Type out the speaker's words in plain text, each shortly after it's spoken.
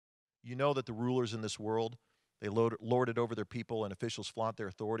You know that the rulers in this world, they lord it over their people, and officials flaunt their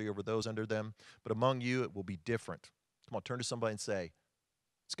authority over those under them. But among you, it will be different. Come on, turn to somebody and say,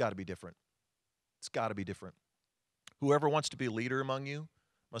 it's got to be different. It's got to be different. Whoever wants to be a leader among you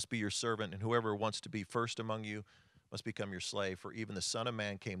must be your servant, and whoever wants to be first among you must become your slave. For even the Son of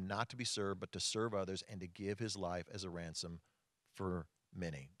Man came not to be served, but to serve others and to give his life as a ransom for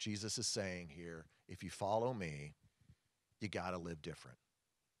many. Jesus is saying here, if you follow me, you got to live different.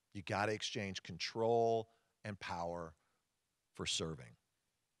 You got to exchange control and power for serving.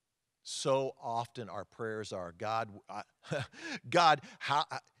 So often our prayers are, God, God,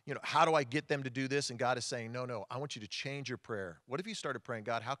 how do I get them to do this? And God is saying, no, I want you to change your prayer. What if you started praying,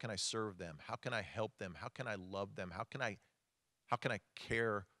 God, how can I serve them? How can I help them? How can I love them? How can I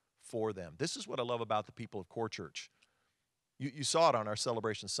care for them? This is what I love about the people of Core Church. You saw it on our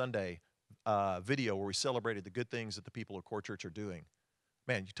Celebration Sunday video where we celebrated the good things that the people of Core Church are doing.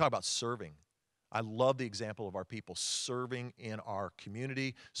 Man, you talk about serving. I love the example of our people serving in our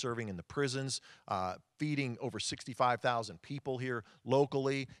community, serving in the prisons, feeding over 65,000 people here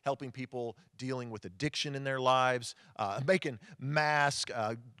locally, helping people dealing with addiction in their lives, making masks,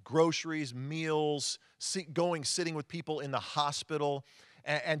 groceries, meals, sitting with people in the hospital.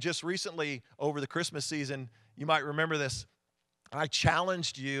 And just recently, over the Christmas season, you might remember this, I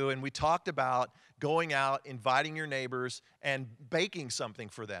challenged you, and we talked about going out, inviting your neighbors, and baking something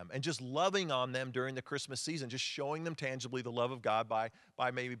for them, and just loving on them during the Christmas season, just showing them tangibly the love of God by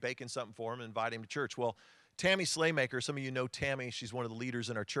maybe baking something for them and inviting them to church. Well, Tammy Slaymaker, some of you know Tammy, she's one of the leaders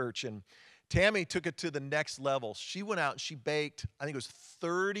in our church, and Tammy took it to the next level. She went out and she baked, I think it was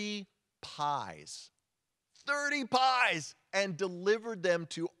 30 pies. 30 pies, and delivered them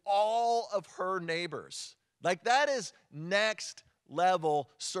to all of her neighbors. Like, that is next level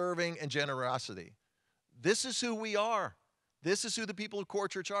serving and generosity. This is who we are. This is who the people of Core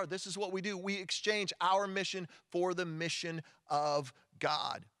Church are. This is what we do. We exchange our mission for the mission of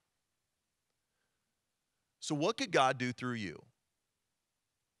God. So what could God do through you?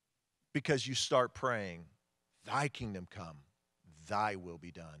 Because you start praying, thy kingdom come, thy will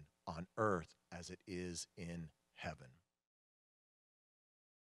be done on earth as it is in heaven.